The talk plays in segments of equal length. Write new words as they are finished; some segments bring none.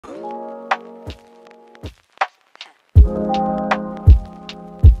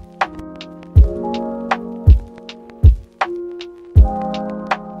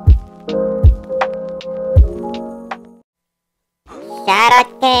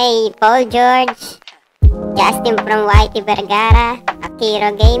Hey, Paul George, Justin from YT Vergara,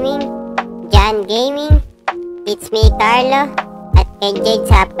 Akiro Gaming, John Gaming, it's me Carlo, at kay Jade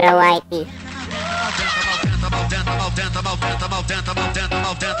sa Pro YT.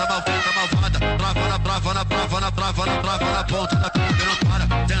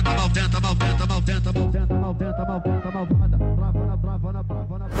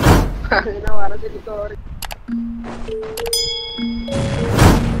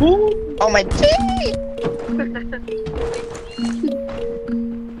 Oh my G!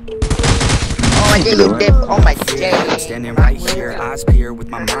 Oh my G, you dip! Oh my G! Standing right here, eyes peer with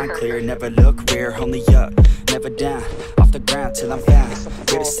my mind clear. Never look rear, only up, never down. Off the ground till I'm found.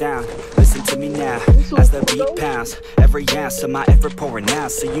 Hear the sound, listen to me now. As the beat pounds, every ounce of my effort pouring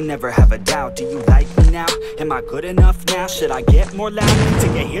out. So you never have a doubt. Do you like me now? Am I good enough now? Should I get more loud?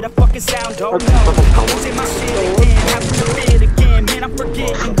 Till you hear the fucking sound? Oh no, I won't say my shit again. Have to admit again, man, I'm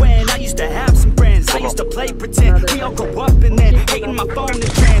forgetting when I used to have some friends. I used to play pretend. We all go up and then hating my phone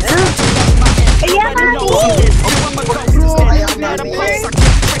and trends. Nobody knows who it is. Oh, I'm a ghost instead. I'm not a place. I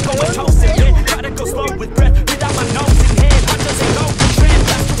can't drink on my toast and then try to go slow with breath without my nose and head. I doesn't go for trend.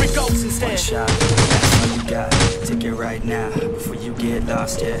 After it goes instead. One shot, that's all you got. Take it right now before you get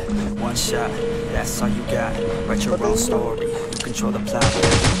lost. Yeah, one shot, that's all you got. Write your own story. You control the plot.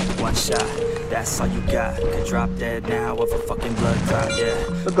 Yeah. One shot. That's all you got. Could drop dead now of a fucking blood clot, yeah.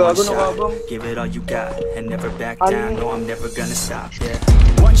 One shot, give it all you got, and never back down. No, I'm never gonna stop, yeah.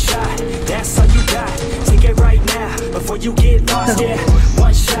 One shot, that's all you got. Take it right now, before you get lost, yeah.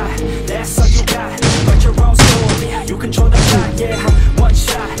 One shot, that's all you got. Write your own story, you control the plot, yeah. One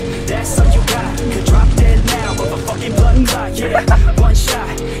shot, that's all you got. Could drop dead now of a fucking blood clot, yeah. One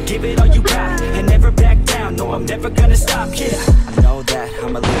shot, give it all you got, and never back down. No, I'm never gonna stop, yeah. I know that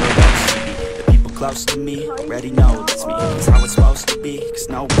I'm a little close to me, already know that's me. It's how it's supposed to be, cause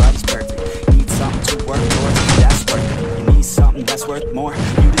nobody's perfect. You need something to work towards, that's worth it. You need something that's worth more,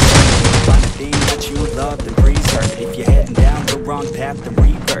 you deserve it. Find the thing that you love, then preserve it. If you're heading down the wrong path, then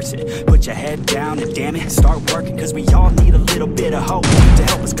reverse it. Put your head down and damn it, start working. Cause we all need a little bit of hope to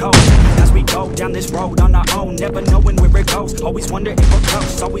help us cope as we go down this road on our own, never knowing where it goes. Always wonder if we're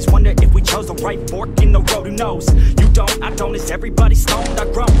close, always wonder if we chose the right fork in the road. Who knows? You don't, I don't, is everybody stoned? I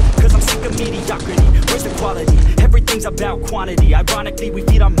grown, cause I'm sick of mediocrity. Where's the quality? Everything's about quantity. Ironically, we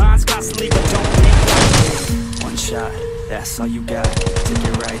feed our minds constantly, but don't think like one shot, that's all you got. Take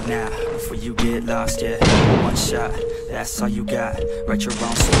it right now, before you get lost, yeah. One shot, that's all you got. Write your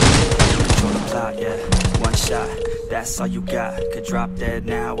own story, control the plot, yeah. One shot, that's all you got. Could drop dead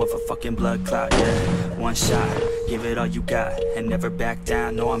now of a fucking blood clot, yeah. One shot, give it all you got, and never back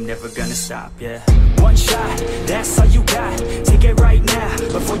down. No, I'm never gonna stop, yeah. One shot, that's all you got. Take it right now,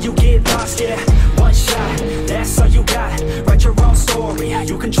 before you get lost, yeah. One shot, that's all you got. Write your own story,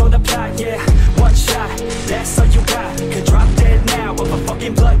 you control the plot, yeah. One shot, that's all you got. Could drop dead now of a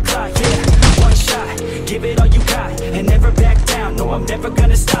fucking blood clot, yeah. One shot, give it all you got, and never back down. No, I'm never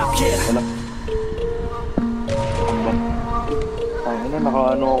gonna stop, yeah.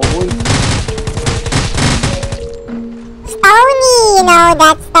 Stony, you know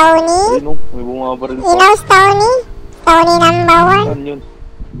that Stony? You know Stony? Stony number 1?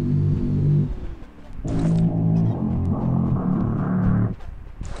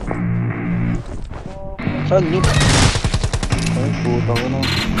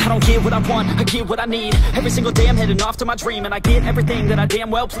 I don't get what I want, I get what I need. Every single day I'm heading off to my dream, and I get everything that I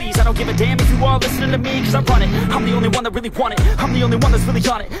damn well please. I don't give a damn if you all listening to me, cause I run it. I'm the only one that really want it, I'm the only one that's really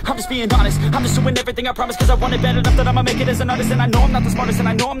on it. I'm just being honest, I'm just doing everything I promise, cause I want it bad enough that I'ma make it as an artist. And I know I'm not the smartest, and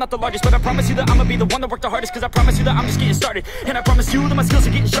I know I'm not the largest, but I promise you that I'ma be the one that worked the hardest. Cause I promise you that I'm just getting started, and I promise you that my skills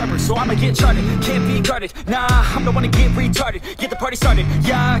are getting sharper. So I'ma get charted, can't be guarded. Nah, I'm the one to get retarded. Get the party started,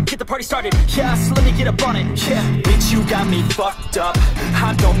 yeah, get the party started. Yeah, so let me get up on it, yeah. Bitch, you got me fucked up,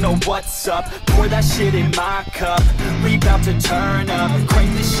 I don't know what's up. Pour that shit in my cup, we bout to turn up.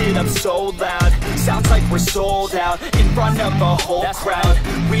 Crank this shit up so loud, sounds like we're sold out. In front of a whole crowd,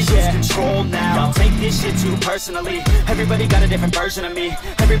 we lose control now. I'll take this shit too personally. Everybody got a different version of me,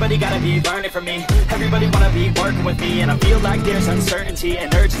 everybody gotta be learning from me. Everybody wanna be working with me, and I feel like there's uncertainty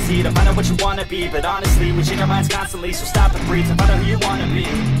and urgency to find out what you wanna be. But honestly, we change our minds constantly, so stop and breathe and find out who you wanna be.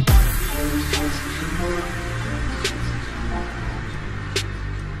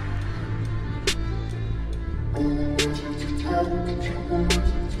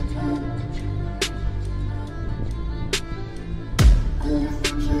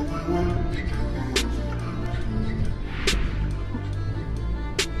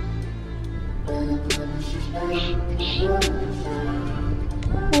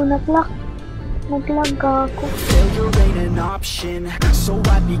 Naklak. Naglag ako. Failure ain't an option, so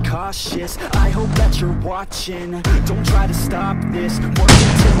I'd be cautious. I hope that you're watching. Don't try to stop this, work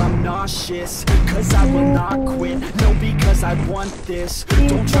until I'm nauseous. Cause I will not quit, no, because I want this.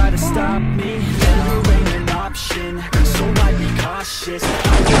 Don't try to stop me, failure ain't an option, so I'd be cautious. I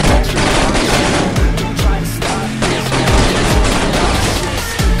hope that you're watching. Don't try to stop this, work until I'm nauseous.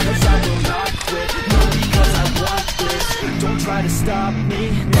 Cause I will not quit, no, because I want this. Don't try to stop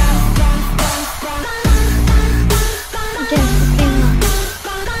me now.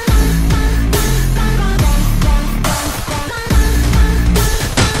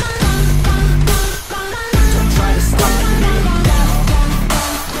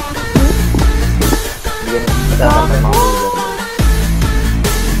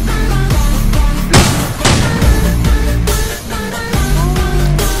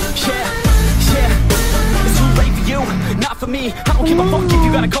 I don't give a fuck if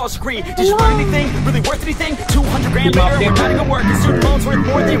you got a cause degree. Did you learn anything? Really worth anything? 200 grand later, we're not even working. Student loans worth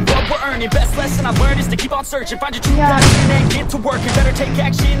more than what we're earning. Best lesson I learned is to keep on searching. Find your true passion and get to work. You better take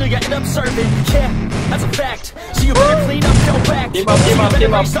action or you end up serving. Yeah, that's a fact. So you better clean up your back. Team up,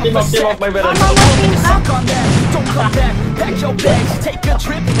 my brother. Suck on that, don't come back. Pack your bags, take a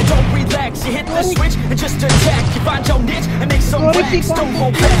trip and don't relax. You hit the switch and just attack. You find your niche and make some racks. Don't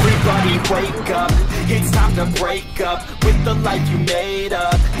hold back. Everybody wake up, it's time to break up with the life you made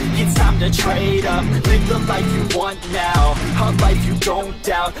up. It's time to trade up, live the life you want now, a life you don't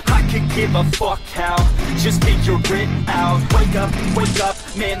doubt. I could give a fuck how, just get your grit out. Wake up,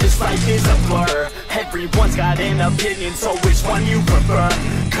 man, this life is a blur. Everyone's got an opinion, so which one you prefer?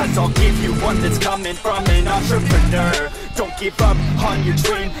 Cause I'll give you one that's coming from an entrepreneur. Don't give up on your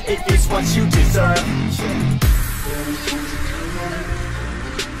dream, it is what you deserve.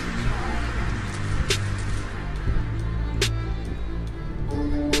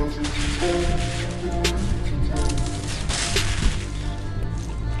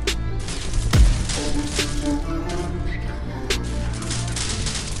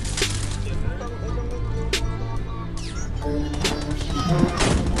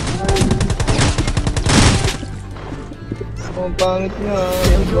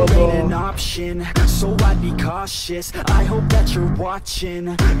 Failure ain't an option, so I'd be cautious. I hope that you're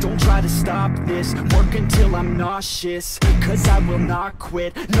watching. Don't try to stop this, work until I'm nauseous. Cause I will not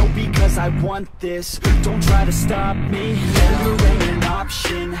quit, no, because I want this. Don't try to stop me, failure ain't an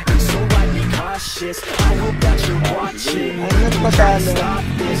option, so I'd be cautious. I hope that you're watching. Don't try to stop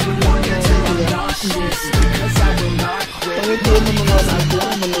this, work until I'm nauseous. Cause I will not quit, no, because I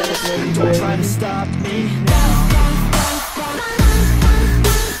want this. Don't try to stop me now.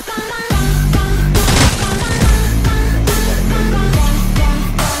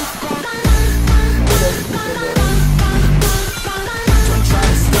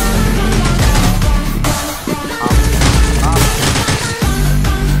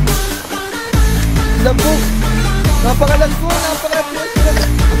 Labog! Napakalampo! Napakalampo!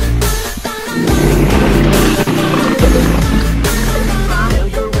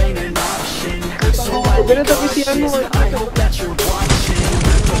 Binatog si ano. Binatog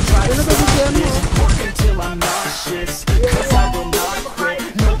si ano.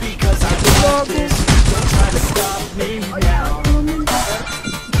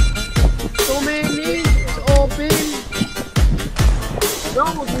 So many! It's open! No.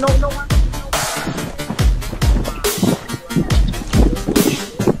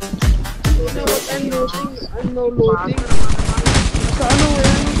 I'm no loading. Sa ano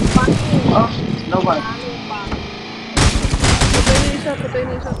yan? No one. Patay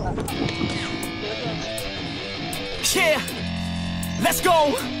na isa. Yeah, let's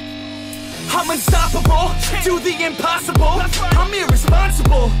go. I'm unstoppable, do the impossible. I'm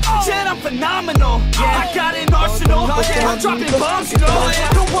irresponsible, yet I'm phenomenal. I got an arsenal, I'm dropping bombs, you know.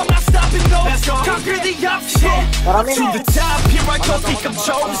 No, I'm not stopping, no. Conquer the obstacle. To the top, here I go, think I'm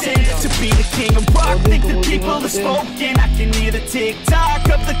chosen to be the king of rock, think the people have spoken. I can hear the tick-tock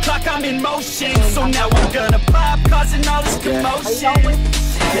of the clock, I'm in motion. So now I'm gonna pop, causing all this commotion.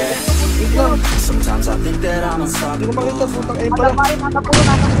 Yeah. Sometimes I think that I'm unstoppable.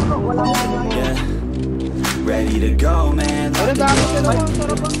 Yeah. Ready to go, man. That's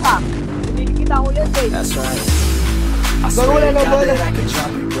right. I swear to God that I could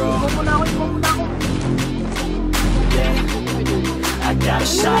drop it, bro. Yeah. I got a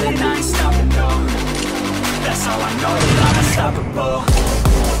shot and I ain't stopping, no. That's how I know that I'm unstoppable.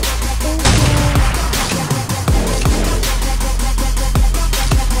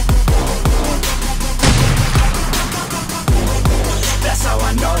 That's how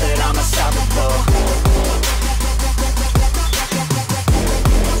I know that I'm unstoppable.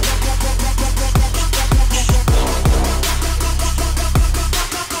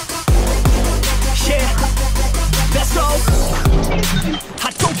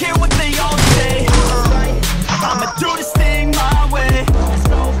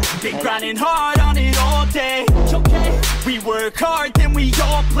 working hard on it all day. Okay, we work hard, then we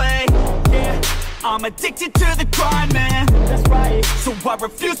all play. Yeah, I'm addicted to the grind, man. That's right. So I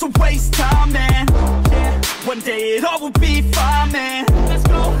refuse to waste time, man. Yeah, one day it all will be fine, man. Let's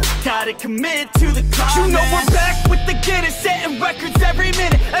go. Gotta commit to the climb. You know we're back with the Guinness, setting records every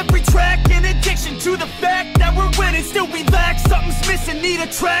minute, every track. In addiction to the fact that we're winning, still we lack something's missing. Need a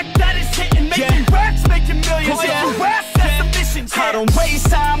track that is hitting, making racks, making millions. Oh, yeah. That's the mission. Yeah. I don't waste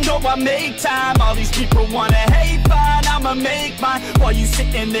time, no, I make time. All these people wanna hate, fine, I'ma make mine. While you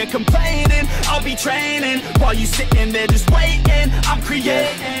sitting there complaining, I'll be training. While you sitting there just waiting, I'm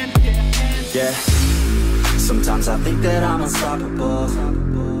creating. Yeah. Sometimes I think that I'm unstoppable.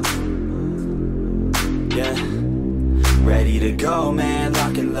 Yeah, ready to go, man,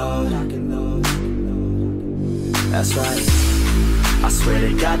 lock and load. That's right, I swear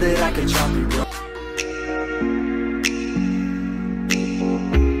to God that I could drop you, bro.